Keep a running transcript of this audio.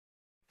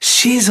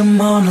She's a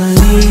Mona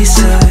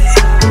Lisa.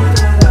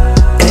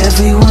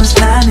 Everyone's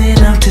lining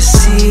up to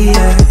see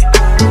her.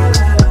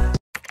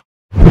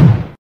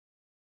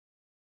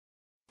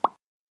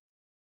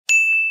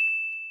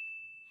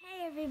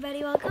 Hey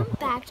everybody, welcome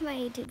back to my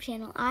YouTube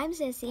channel. I'm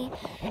Sissy,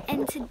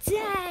 and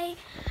today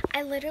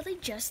I literally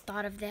just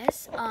thought of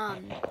this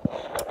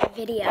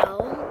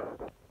video.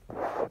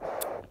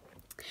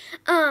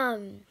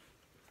 I'm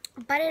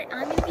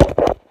gonna be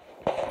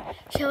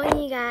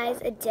showing you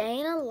guys a day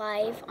in a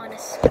life on a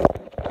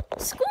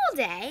school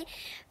day,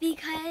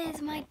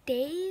 because my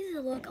days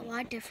look a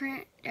lot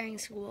different during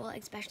school,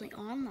 especially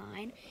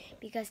online,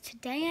 because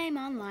today I'm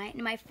online,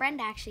 and my friend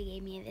actually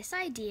gave me this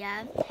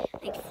idea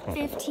like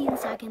 15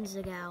 seconds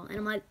ago, and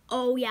I'm like,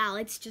 oh yeah,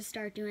 let's just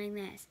start doing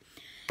this.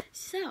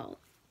 So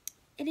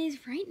it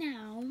is right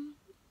now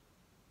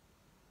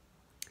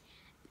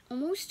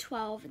almost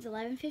 12. It's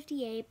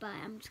 11:58, but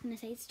I'm just gonna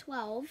say it's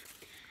 12.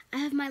 I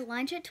have my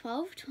lunch at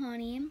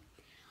 12:20.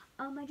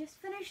 I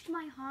just finished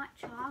my hot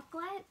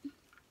chocolate.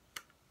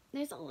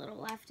 There's a little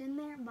left in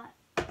there, but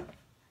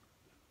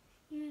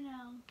you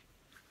know,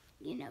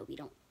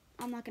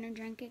 I'm not gonna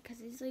drink it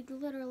because it's like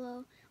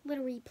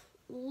literally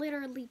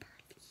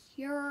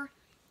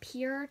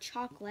pure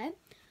chocolate.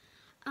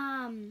 But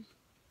I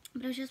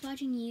was just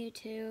watching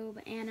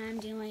YouTube, and I'm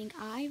doing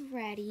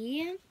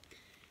iReady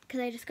because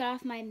I just got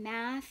off my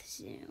math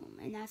Zoom,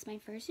 and that's my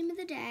first Zoom of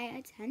the day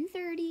at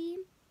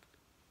 10:30.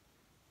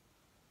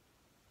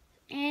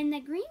 And the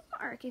green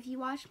mark, if you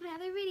watched my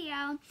other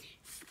video,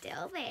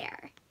 still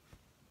there.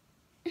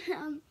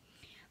 I'm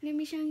going to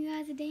be showing you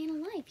guys a day in a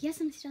life.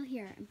 Yes, I'm still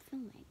here. I'm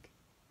filming.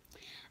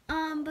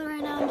 But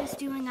right now I'm just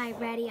doing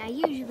iReady. I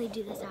usually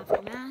do this after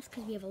math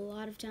because we have a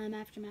lot of time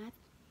after math.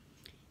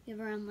 We have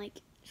around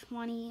like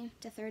 20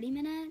 to 30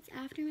 minutes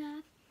after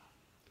math.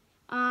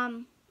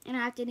 And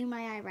I have to do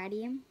my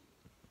iReady.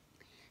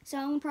 So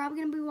I'm probably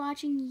going to be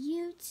watching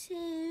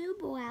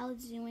YouTube while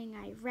doing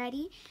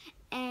iReady.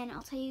 And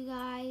I'll see you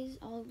guys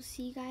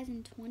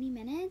in 20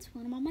 minutes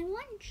when I'm on my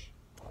lunch.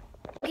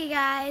 Okay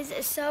guys,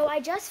 so I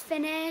just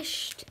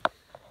finished,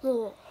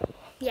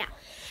 yeah.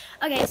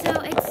 Okay, so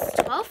it's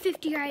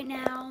 12:50 right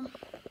now,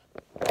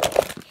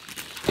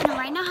 and I'm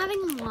right now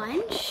having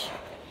lunch,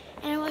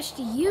 and I watched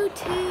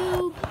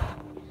YouTube,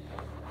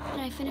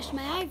 and I finished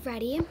my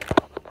iReady.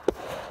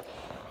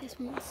 This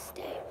won't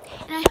stay.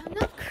 And I hung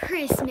up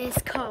Christmas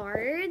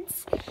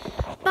cards,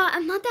 but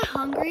I'm not that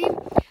hungry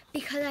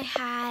because I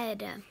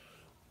had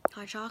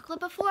hot chocolate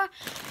before,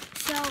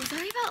 so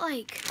sorry about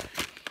like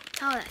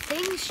how that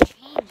thing's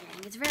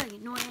changing. It's really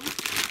annoying.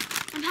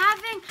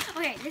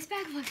 Okay, this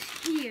bag looks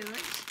huge.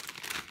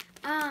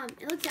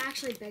 It looks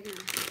actually bigger.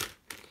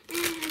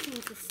 I think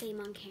it's the same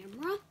on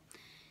camera.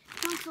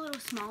 It looks a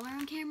little smaller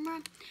on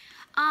camera.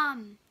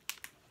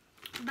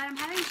 But I'm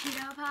having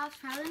Cheeto Puffs,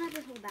 probably not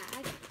this whole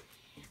bag.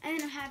 And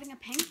then I'm having a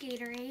pink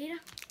Gatorade.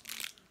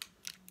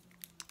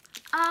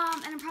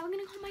 And I'm probably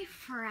gonna call my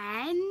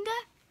friend.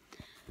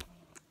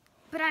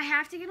 But I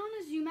have to get on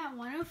a Zoom at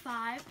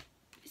 1:05.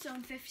 So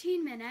in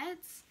 15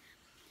 minutes,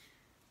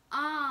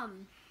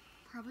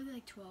 probably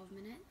like 12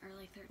 minutes or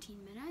like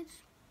 13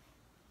 minutes.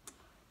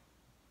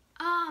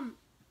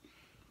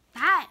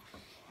 That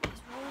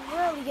is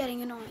really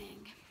getting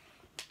annoying.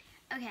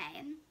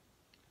 Okay.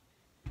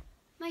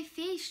 My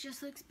face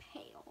just looks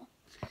pale.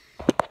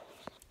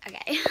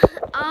 Okay.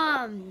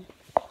 Oh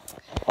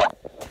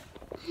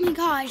my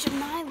gosh,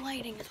 my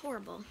lighting is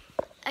horrible.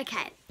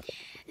 Okay.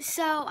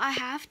 So I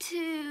have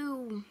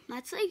to,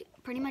 that's like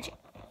pretty much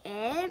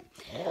it.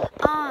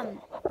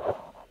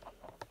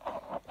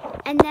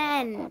 And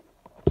then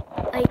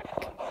like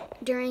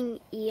during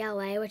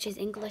ELA, which is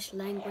English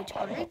Language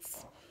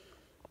Arts,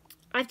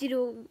 I have to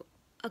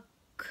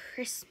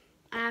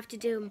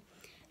do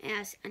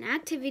as an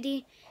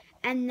activity,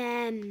 and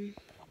then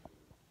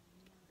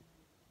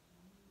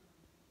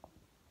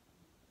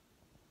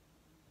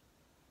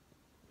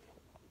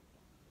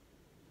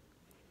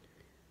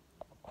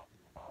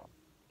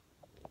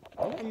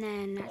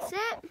that's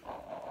it.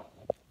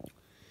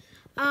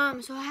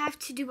 So I have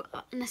to do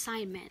an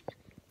assignment.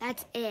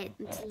 That's it.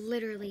 That's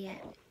literally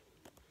it.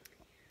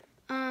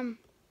 Oh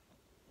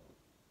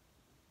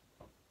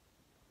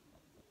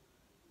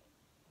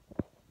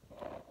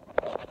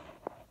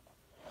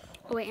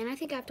wait, and I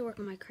think I have to work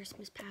on my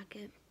Christmas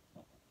packet.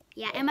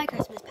 Yeah, and my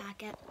Christmas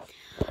packet.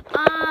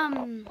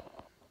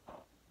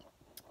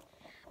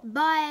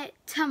 But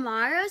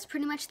tomorrow's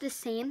pretty much the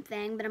same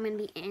thing, but I'm gonna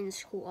be in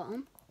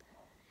school.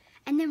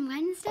 And then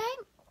Wednesday,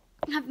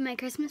 I have my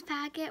Christmas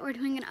packet. We're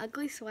doing an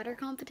ugly sweater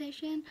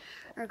competition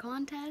or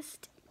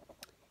contest,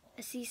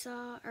 a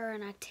seesaw or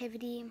an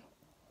activity,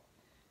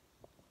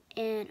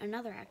 and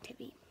another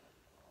activity.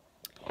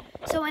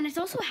 So, and it's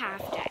also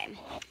half day.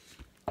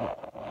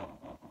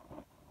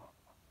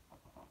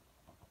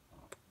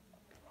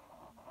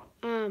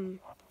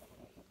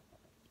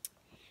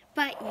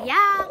 But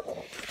yeah,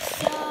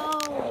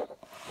 so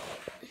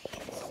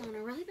this is on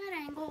a really bad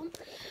angle,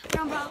 but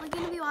I'm probably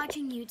going to be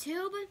watching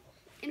YouTube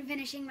and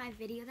finishing my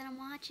video that I'm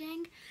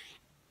watching.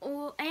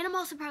 Oh, and I'm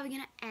also probably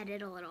going to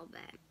edit a little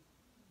bit.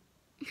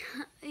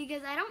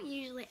 because I don't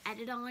usually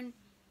edit on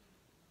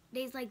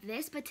days like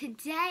this, but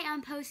today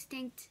I'm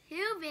posting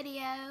 2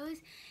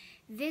 videos.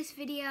 This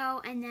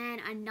video and then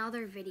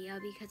another video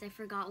because I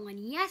forgot one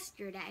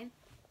yesterday.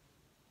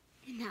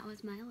 And that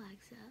was my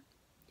Alexa.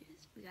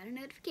 We got a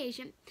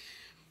notification.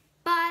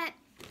 But,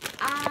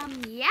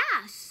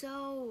 yeah,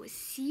 so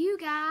see you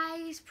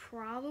guys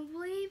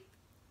probably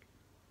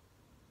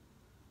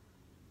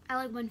at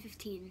like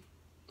 1:15.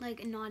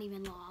 Like, not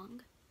even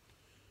long.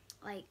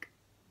 Like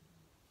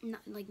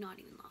not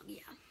even long,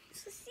 yeah.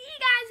 So see you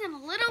guys in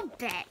a little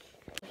bit.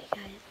 Okay,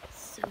 guys,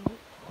 so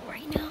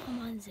right now I'm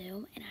on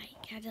Zoom and I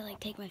have to like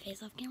take my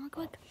face off camera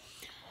quick.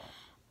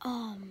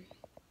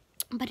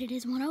 But it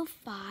is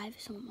 1:05,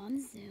 so I'm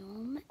on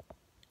Zoom.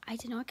 I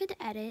did not get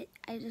to edit.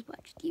 I just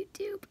watched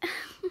YouTube.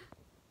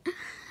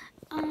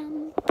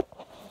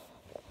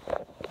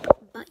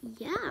 But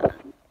yeah,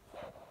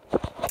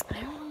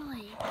 I don't know,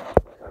 like,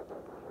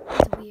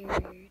 it's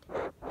weird.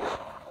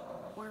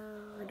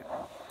 Word.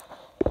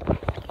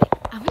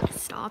 I'm gonna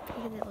stop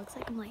because it looks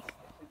like I'm like,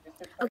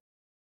 okay.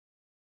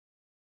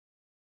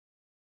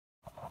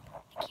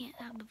 I can't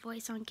have the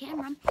voice on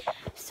camera.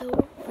 So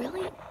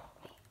really,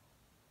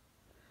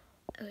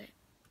 okay.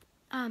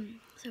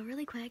 So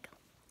really quick,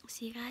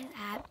 see you guys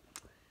at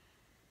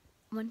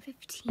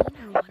 1:15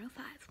 or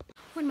 1:05.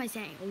 What am I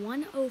saying?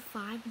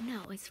 1:05?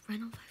 No, it's 1:05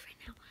 right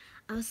now.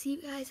 I'll see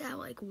you guys at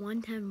like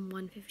 1:10,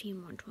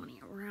 1:15,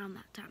 1:20, around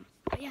that time.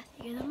 But yeah,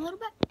 see you guys in a little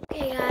bit.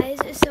 Okay, guys,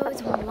 so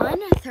it's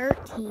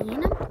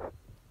 1:13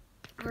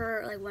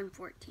 or like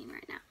 1:14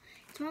 right now.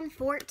 It's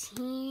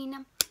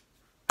 1:14.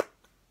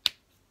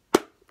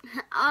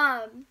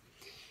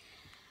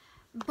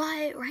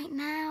 But right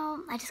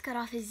now, I just got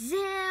off of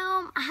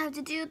Zoom. I have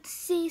to do the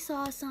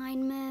seesaw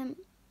assignment.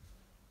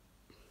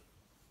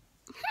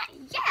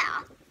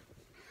 Yeah.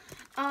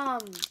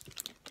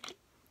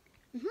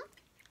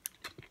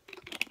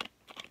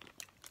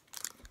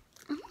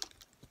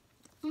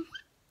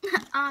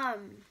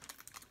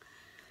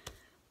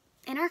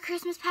 In our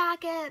Christmas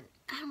packet,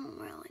 I don't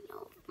really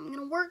know. I'm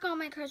gonna work on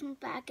my Christmas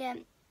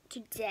packet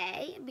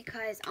today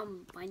because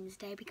on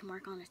Wednesday we can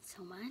work on it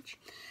so much.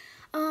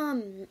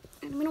 I'm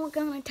gonna work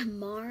on it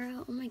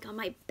tomorrow. Oh my god,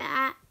 my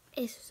back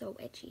is so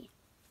itchy.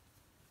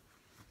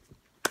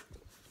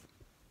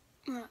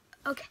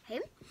 Okay,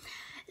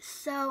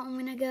 so I'm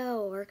gonna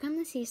go work on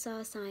the seesaw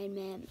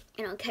assignment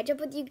and I'll catch up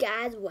with you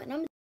guys when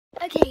I'm.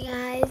 Okay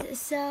guys,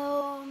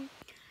 so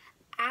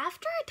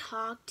after I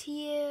talked to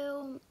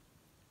you,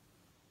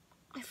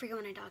 I forget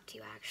when I talked to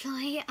you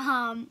actually.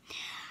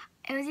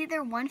 It was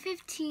either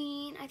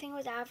 1:15, I think it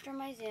was after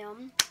my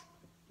Zoom.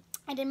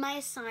 I did my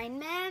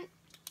assignment.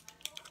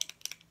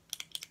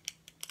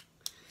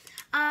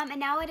 And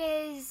now it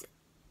is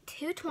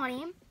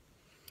 2:20.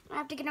 I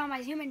have to get on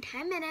my Zoom in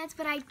 10 minutes,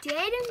 but I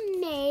did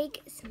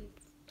make some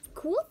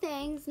cool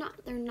things.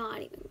 They're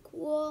not even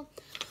cool.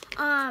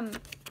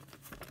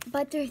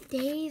 But there's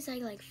days I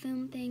like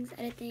film things,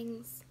 edit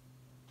things,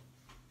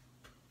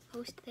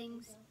 post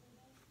things.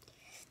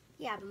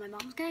 Yeah, but my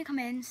mom's gonna come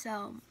in,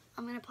 so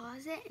I'm gonna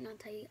pause it and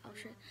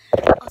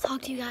I'll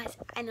talk to you guys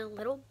in a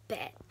little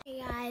bit. Hey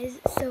guys,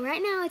 so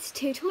right now it's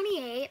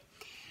 2:28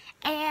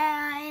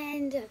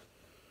 and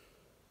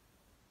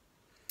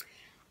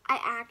I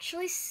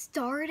actually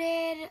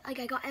started, like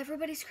I got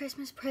everybody's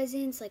Christmas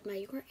presents, like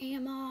my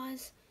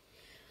grandmas,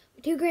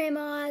 my 2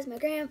 grandmas, my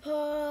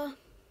grandpa,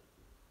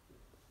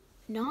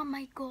 not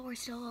Michael, we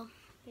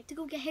have to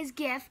go get his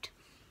gift.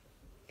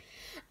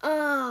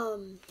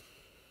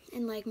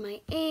 And like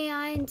my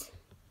aunt,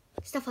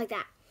 stuff like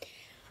that.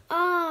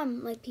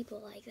 Like people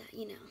like that,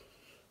 you know.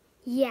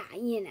 Yeah,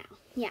 you know,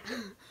 yeah.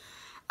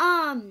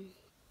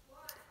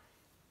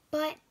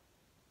 But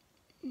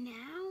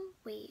now,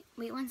 wait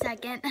 1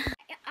 second.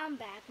 I'm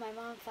back. My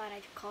mom thought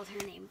I called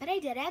her name, but I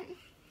didn't.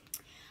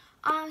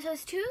 So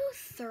it's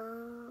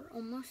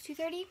almost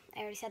 2:30. I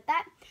already said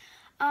that.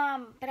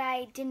 But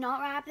I did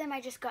not wrap them. I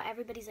just got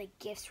everybody's like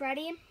gifts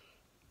ready.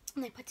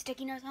 And I put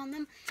sticky notes on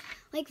them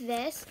like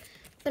this.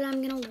 But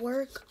I'm gonna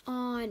work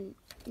on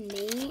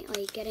Nate,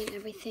 like getting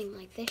everything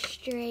like this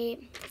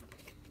straight.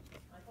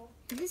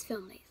 This is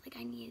film days, like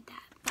I needed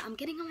that. But I'm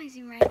getting on my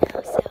Zoom right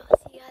now, so I'll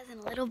see you guys in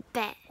a little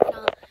bit. And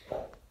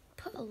I'll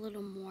put a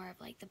little more of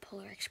like the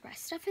Polar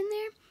Express stuff in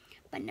there,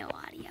 but no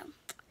audio.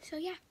 So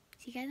yeah,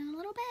 see you guys in a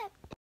little bit.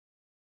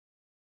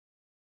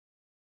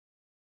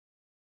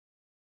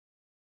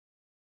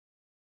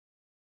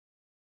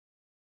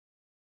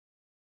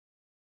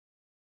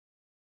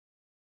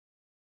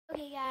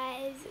 Okay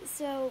guys,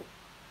 so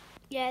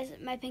yes,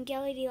 my pink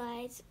LED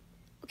lights.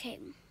 Okay,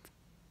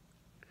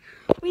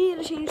 we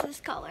need to change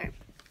this color.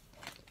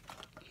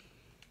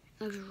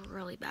 It looks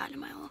really bad in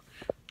my wall.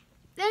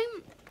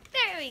 Then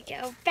there we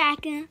go.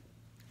 Back in.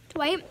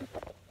 Wait.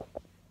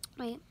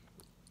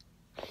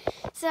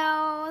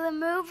 So the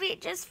movie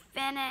just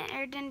finished,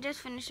 or didn't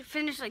just finish. It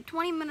finished like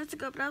 20 minutes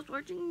ago, but I was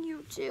watching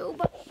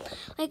YouTube.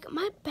 Like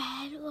my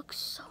bed looks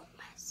so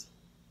messy.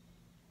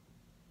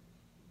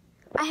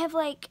 I have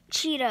like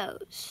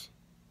Cheetos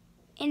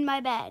in my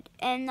bed,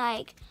 and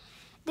like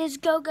There's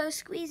Go-Go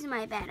Squeeze in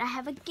my bed. I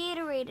have a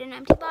Gatorade, an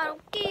empty bottle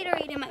of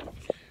Gatorade in my bed.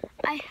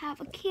 I have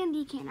a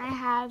candy cane. I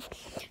have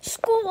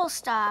school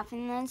stuff,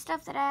 and then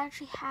stuff that I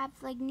actually have,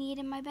 like, need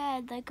in my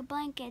bed, like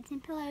blankets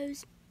and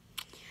pillows.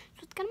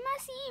 So it's kind of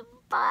messy,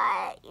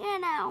 but, you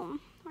know,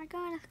 we're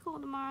going to school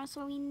tomorrow,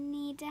 so we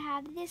need to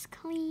have this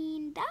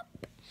cleaned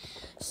up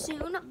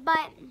soon.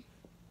 But,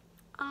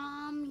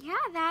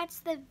 yeah,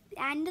 that's the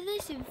end of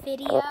this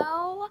video.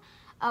 Oh,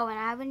 and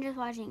I've been just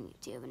watching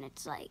YouTube, and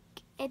it's like,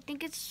 I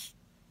think it's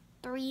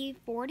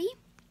 3:40.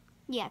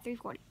 Yeah,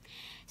 3:40.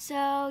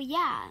 So,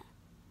 yeah.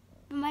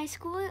 My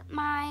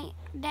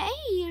day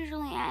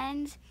usually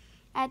ends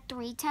at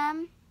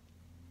 3:10,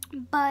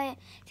 but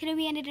today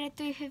we ended at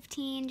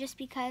 3:15 just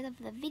because of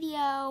the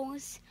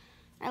videos,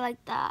 or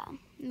like the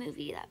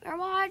movie that we're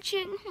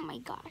watching. Oh my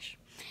gosh.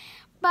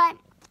 But,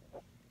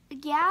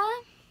 yeah.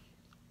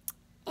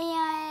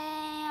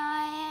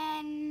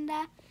 And,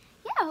 yeah,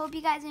 I hope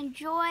you guys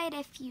enjoyed.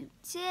 If you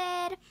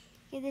did,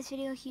 give this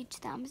video a huge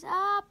thumbs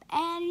up.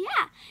 And,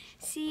 yeah,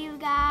 see you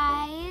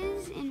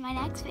guys in my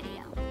next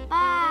video.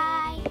 Bye.